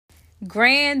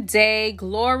Grand day,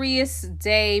 glorious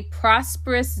day,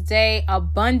 prosperous day,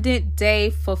 abundant day,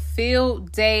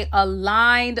 fulfilled day,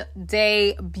 aligned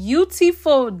day,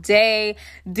 beautiful day,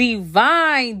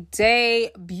 divine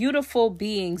day, beautiful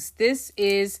beings. This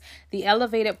is the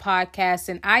Elevated Podcast,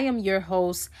 and I am your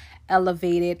host,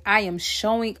 Elevated. I am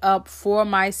showing up for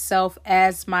myself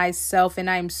as myself, and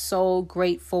I am so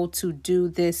grateful to do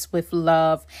this with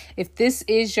love. If this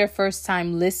is your first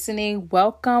time listening,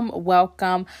 welcome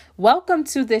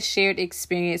to this shared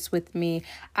experience with me.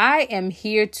 I am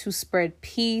here to spread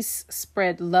peace,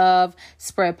 spread love,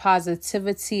 spread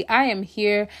positivity. I am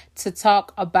here to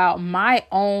talk about my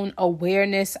own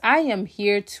awareness. I am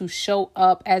here to show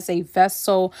up as a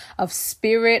vessel of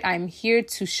spirit. I'm here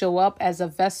to show up as a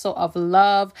vessel of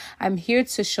love. I'm here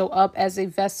to show up as a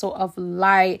vessel of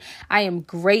light. I am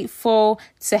grateful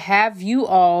to have you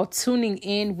all tuning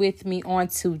in with me on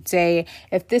today.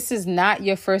 If this is not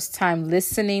your first time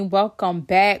listening, welcome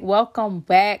back. Y'all,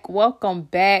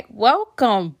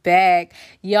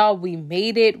 we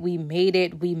made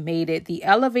it. The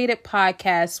Elevated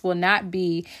Podcast will not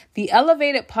be the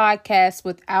Elevated Podcast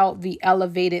without the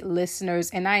elevated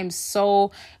listeners. And I am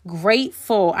so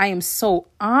grateful. I am so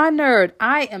honored.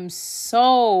 I am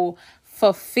so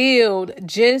fulfilled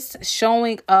just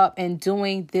showing up and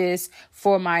doing this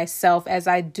for myself. As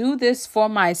I do this for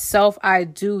myself, I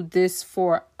do this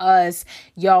for us.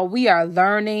 Y'all, we are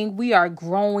learning, we are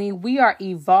growing, we are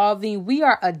evolving, we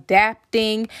are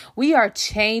adapting, we are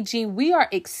changing, we are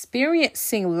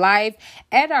experiencing life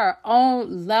at our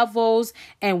own levels.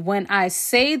 And when I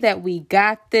say that we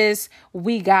got this,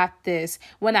 we got this.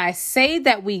 When I say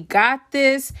that we got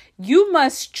this, you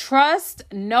must trust,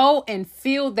 know, and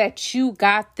feel that you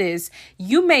got this.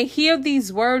 You may hear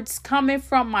these words coming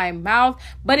from my mouth,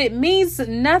 but it means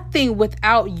nothing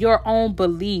without your own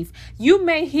belief. You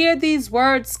may hear these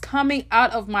words coming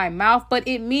out of my mouth, but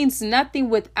it means nothing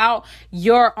without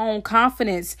your own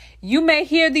confidence. You may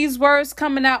hear these words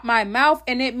coming out my mouth,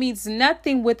 and it means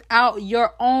nothing without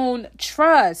your own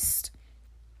trust.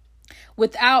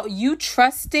 Without you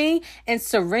trusting and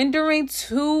surrendering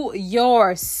to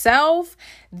yourself,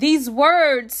 these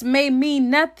words may mean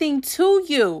nothing to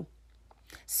you.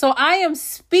 So I am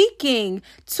speaking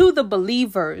to the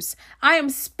believers. I am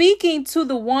speaking to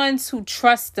the ones who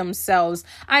trust themselves.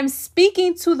 I'm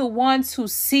speaking to the ones who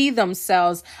see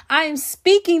themselves. I am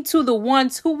speaking to the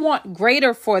ones who want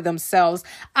greater for themselves.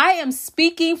 I am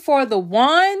speaking for the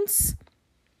ones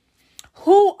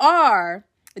who are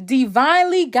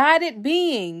divinely guided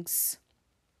beings,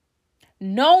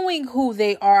 knowing who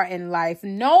they are in life,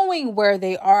 knowing where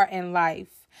they are in life.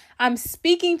 I'm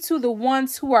speaking to the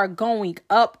ones who are going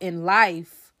up in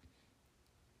life,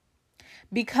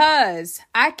 because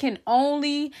I can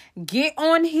only get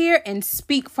on here and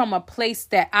speak from a place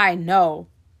that I know.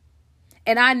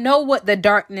 And I know what the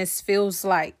darkness feels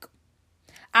like.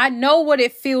 I know what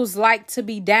it feels like to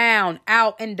be down,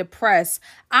 out, and depressed.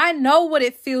 I know what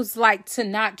it feels like to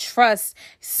not trust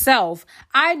self.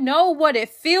 I know what it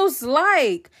feels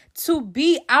like to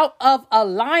be out of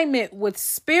alignment with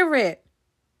spirit.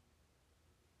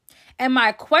 And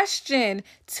my question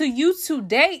to you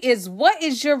today is, what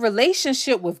is your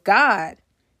relationship with God?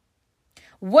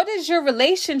 What is your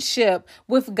relationship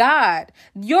with God?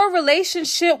 Your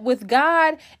relationship with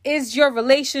God is your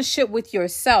relationship with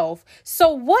yourself.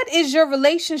 So what is your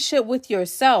relationship with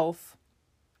yourself?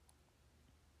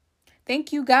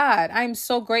 Thank you, God. I'm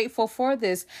so grateful for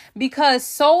this, because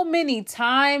so many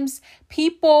times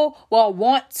people will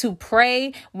want to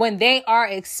pray when they are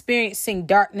experiencing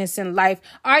darkness in life.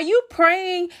 Are you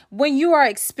praying when you are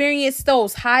experiencing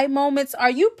those high moments?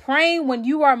 Are you praying when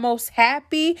you are most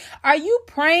happy? Are you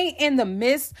praying in the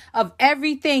midst of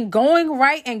everything going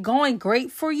right and going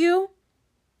great for you?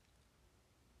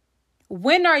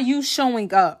 When are you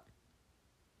showing up?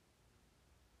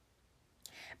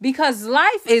 Because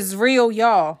life is real,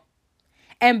 y'all.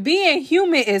 And being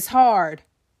human is hard.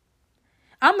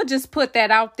 I'm going to just put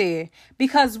that out there,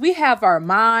 because we have our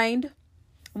mind,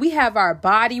 we have our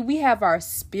body, we have our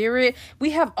spirit,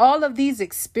 we have all of these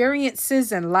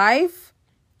experiences in life.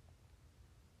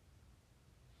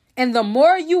 And the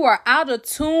more you are out of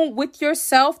tune with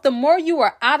yourself, the more you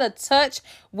are out of touch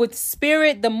with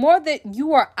spirit, the more that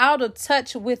you are out of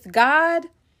touch with God,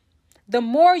 the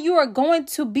more you are going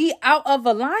to be out of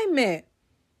alignment.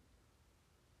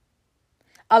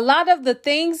 A lot of the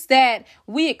things that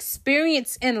we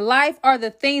experience in life are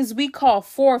the things we call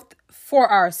forth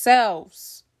for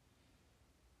ourselves.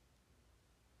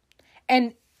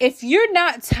 And if you're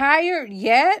not tired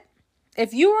yet,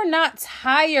 If you are not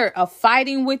tired of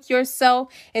fighting with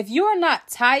yourself, if you are not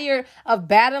tired of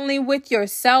battling with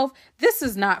yourself, this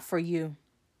is not for you.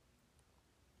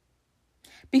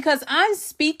 Because I'm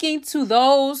speaking to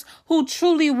those who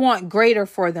truly want greater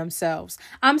for themselves.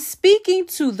 I'm speaking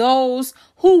to those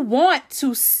who want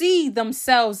to see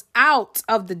themselves out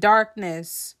of the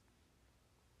darkness.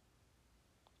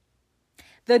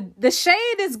 The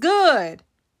shade is good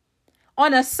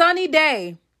on a sunny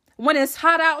day when it's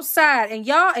hot outside. And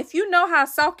y'all, if you know how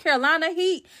South Carolina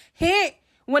heat hit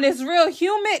when it's real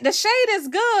humid, the shade is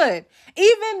good.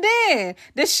 Even then,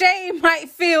 the shade might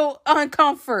feel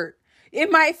uncomfort. You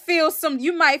might feel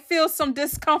some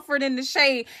discomfort in the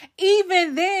shade.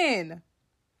 Even then,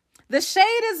 the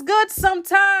shade is good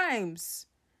sometimes.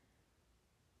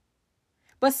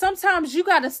 But sometimes you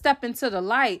got to step into the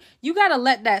light. You got to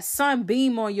let that sun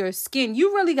beam on your skin.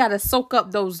 You really got to soak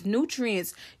up those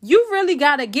nutrients. You really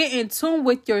got to get in tune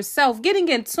with yourself. Getting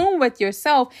in tune with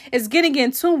yourself is getting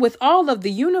in tune with all of the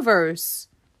universe.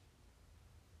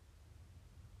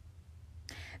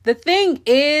 The thing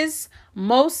is,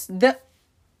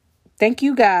 thank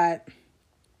you, God.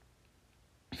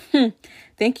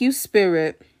 Thank you,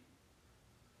 Spirit.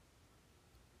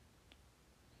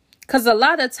 Because a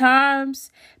lot of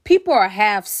times people are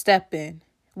half-stepping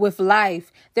with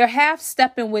life. They're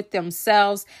half-stepping with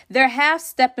themselves. They're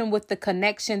half-stepping with the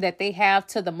connection that they have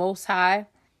to the Most High.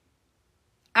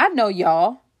 I know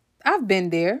y'all. I've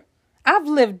been there. I've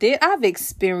lived it. I've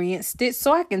experienced it,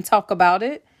 so I can talk about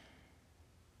it.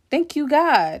 Thank you,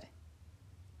 God.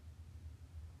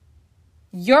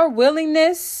 Your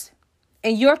willingness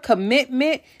and your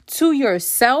commitment to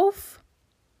yourself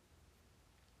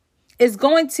is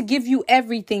going to give you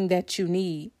everything that you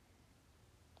need.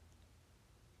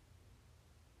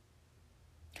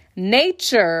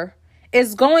 Nature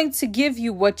is going to give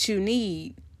you what you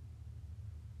need.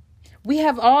 We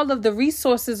have all of the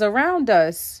resources around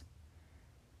us.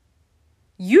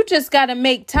 You just got to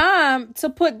make time to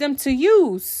put them to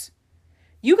use.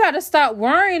 You got to stop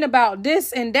worrying about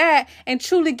this and that and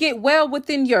truly get well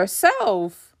within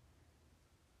yourself.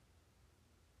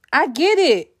 I get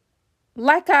it.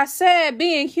 Like I said,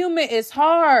 being human is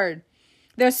hard.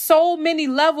 There's so many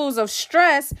levels of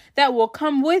stress that will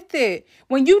come with it.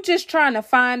 When you just trying to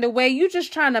find a way, you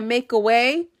just trying to make a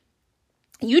way.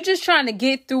 You just trying to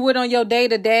get through it on your day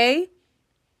to day.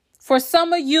 For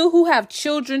some of you who have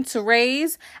children to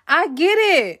raise, I get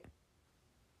it.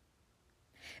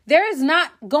 There is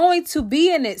not going to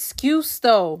be an excuse,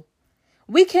 though.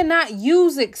 We cannot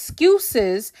use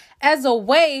excuses as a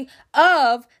way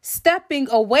of stepping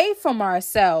away from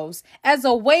ourselves, as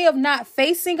a way of not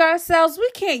facing ourselves. We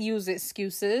can't use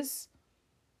excuses.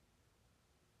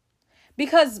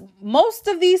 Because most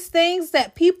of these things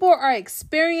that people are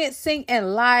experiencing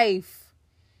in life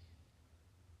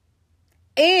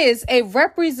is a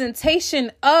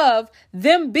representation of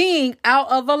them being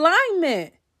out of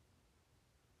alignment.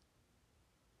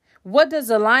 What does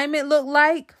alignment look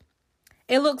like?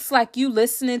 It looks like you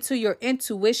listening to your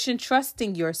intuition,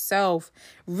 trusting yourself,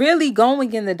 really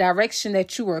going in the direction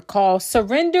that you were called,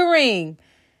 surrendering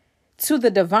to the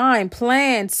divine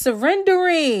plan,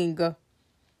 surrendering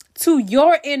to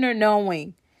your inner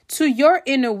knowing, to your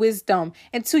inner wisdom,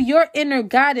 and to your inner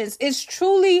guidance. It's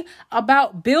truly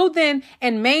about building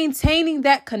and maintaining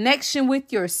that connection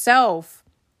with yourself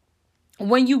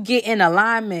when you get in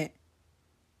alignment.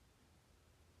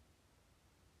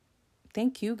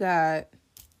 Thank you, God.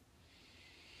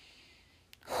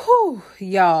 Whew,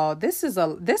 y'all, this is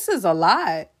a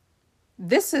lot.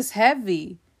 This is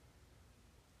heavy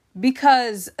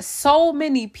because so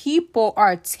many people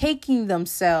are taking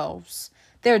themselves.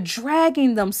 They're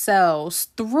dragging themselves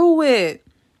through it.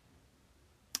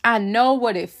 I know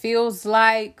what it feels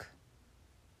like.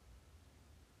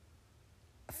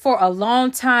 For a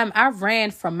long time, I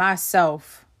ran from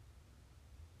myself.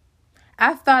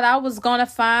 I thought I was going to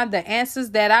find the answers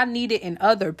that I needed in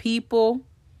other people.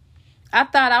 I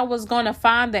thought I was going to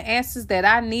find the answers that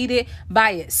I needed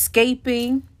by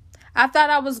escaping. I thought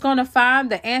I was going to find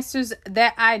the answers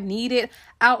that I needed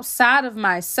outside of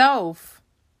myself.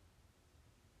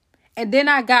 And then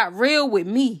I got real with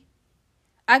me.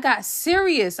 I got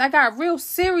serious. I got real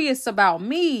serious about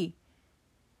me.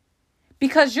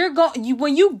 Because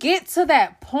when you get to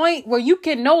that point where you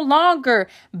can no longer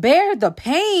bear the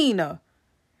pain,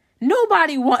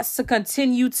 nobody wants to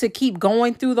continue to keep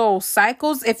going through those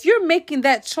cycles. If you're making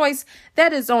that choice,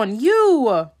 that is on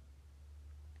you.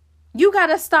 You got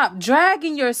to stop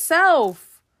dragging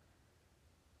yourself.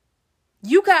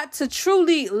 You got to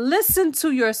truly listen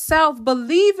to yourself,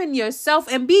 believe in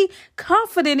yourself, and be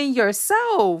confident in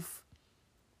yourself.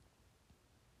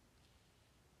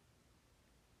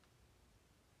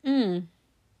 Mm.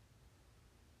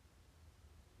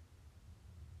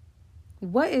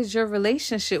 What is your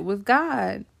relationship with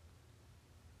God?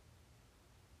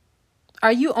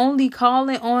 Are you only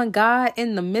calling on God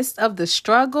in the midst of the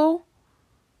struggle?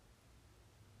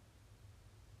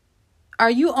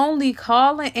 Are you only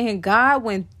calling in God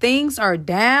when things are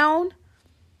down?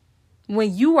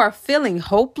 When you are feeling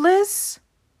hopeless?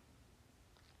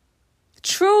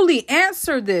 Truly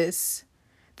answer this.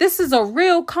 This is a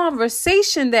real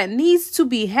conversation that needs to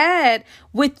be had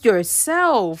with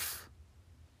yourself.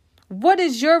 What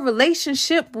is your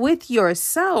relationship with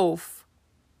yourself?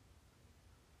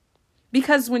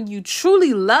 Because when you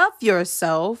truly love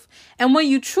yourself and when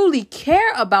you truly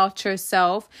care about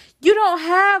yourself, you don't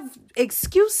have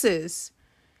excuses.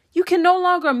 You can no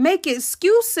longer make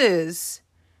excuses.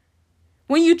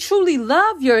 When you truly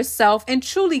love yourself and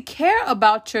truly care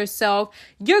about yourself,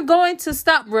 you're going to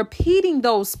stop repeating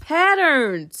those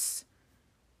patterns.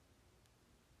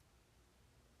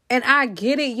 And I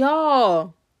get it,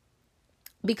 y'all.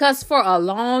 Because for a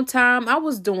long time, I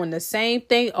was doing the same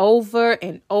thing over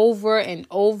and over and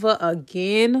over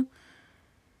again.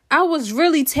 I was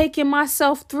really taking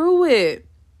myself through it.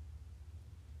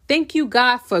 Thank you,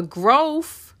 God, for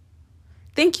growth.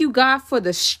 Thank you, God, for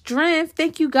the strength.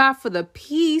 Thank you, God, for the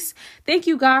peace. Thank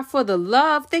you, God, for the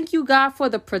love. Thank you, God, for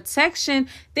the protection.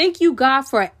 Thank you, God,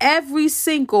 for every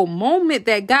single moment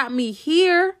that got me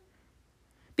here.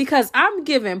 Because I'm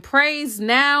giving praise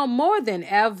now more than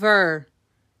ever.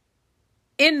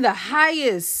 In the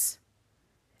highest,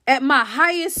 at my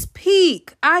highest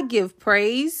peak, I give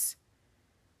praise.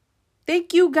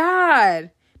 Thank you,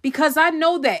 God, because I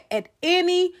know that at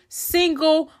any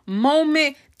single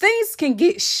moment, things can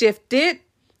get shifted.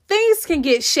 Things can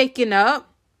get shaken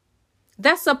up.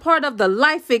 That's a part of the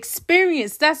life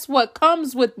experience. That's what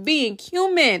comes with being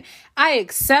human. I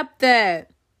accept that.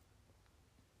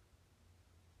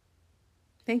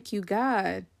 Thank you,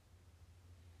 God.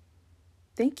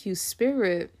 Thank you,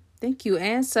 Spirit. Thank you,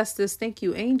 ancestors. Thank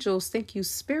you, angels. Thank you,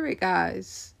 Spirit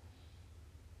guys.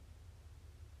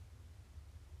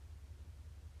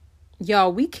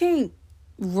 Y'all, we can't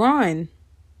run.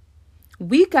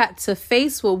 We got to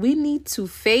face what we need to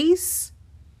face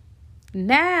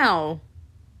now.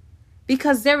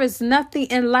 Because there is nothing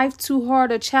in life too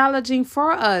hard or challenging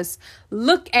for us.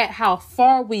 Look at how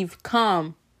far we've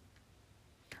come.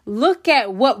 Look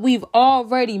at what we've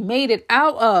already made it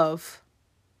out of.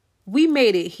 We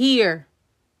made it here,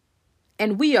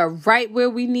 and we are right where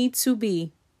we need to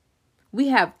be. We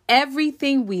have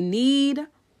everything we need,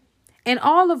 and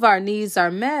all of our needs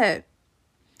are met.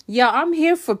 Yeah, I'm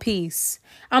here for peace.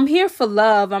 I'm here for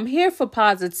love. I'm here for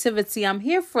positivity. I'm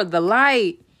here for the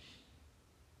light.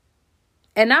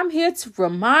 And I'm here to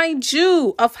remind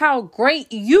you of how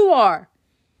great you are.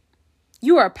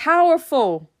 You are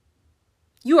powerful.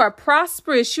 You are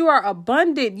prosperous. You are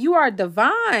abundant. You are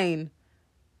divine.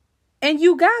 And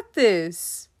you got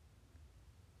this.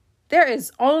 There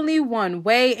is only one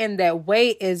way, and that way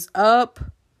is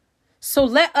up. So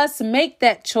let us make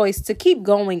that choice to keep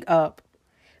going up.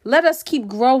 Let us keep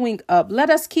growing up.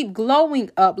 Let us keep glowing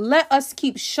up. Let us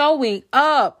keep showing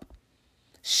up.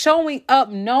 Showing up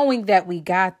knowing that we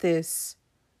got this.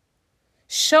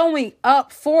 Showing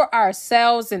up for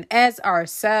ourselves and as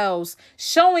ourselves.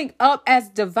 Showing up as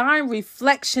divine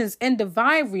reflections and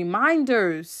divine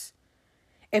reminders.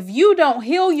 If you don't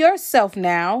heal yourself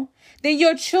now, then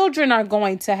your children are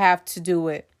going to have to do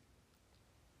it.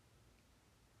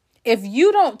 If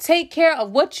you don't take care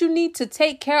of what you need to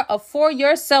take care of for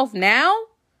yourself now,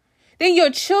 then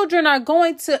your children are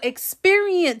going to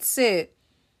experience it.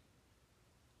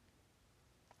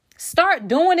 Start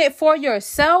doing it for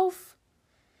yourself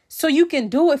so you can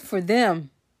do it for them.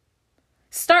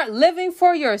 Start living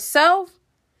for yourself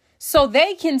so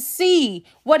they can see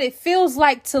what it feels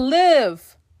like to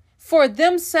live for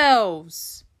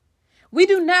themselves. We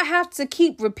do not have to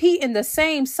keep repeating the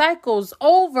same cycles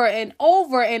over and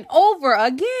over and over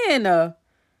again.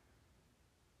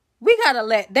 We got to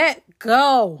let that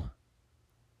go.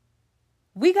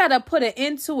 We got to put an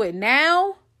end to it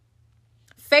now.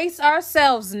 Face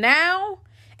ourselves now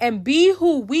and be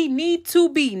who we need to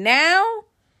be now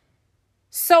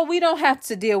so we don't have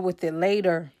to deal with it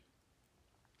later.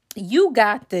 You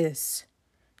got this.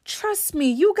 Trust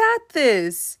me, you got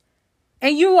this.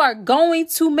 And you are going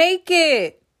to make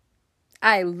it.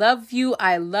 I love you.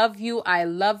 I love you. I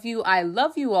love you. I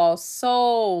love you all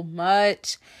so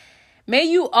much. May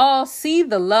you all see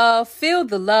the love, feel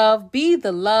the love, be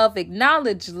the love,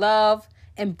 acknowledge love,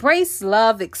 embrace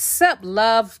love, accept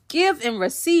love, give and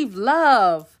receive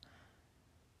love.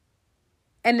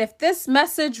 And if this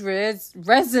message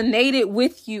resonated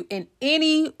with you in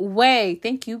any way,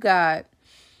 thank you, God.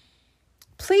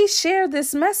 Please share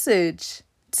this message.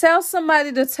 Tell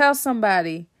somebody to tell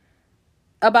somebody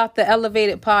about the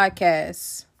Elevated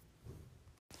Podcast.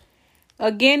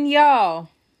 Again, y'all,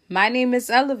 my name is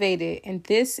Elevated, and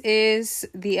this is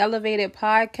the Elevated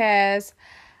Podcast.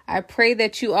 I pray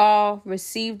that you all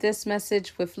receive this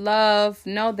message with love.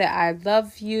 Know that I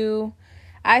love you.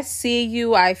 I see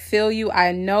you. I feel you.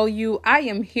 I know you. I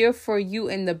am here for you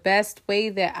in the best way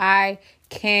that I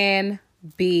can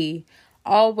be.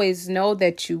 Always know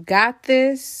that you got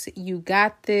this. You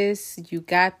got this. You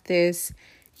got this.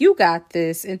 You got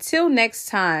this. Until next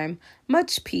time,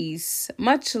 much peace,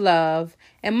 much love,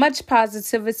 and much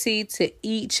positivity to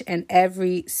each and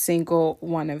every single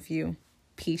one of you.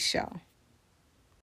 Peace, y'all.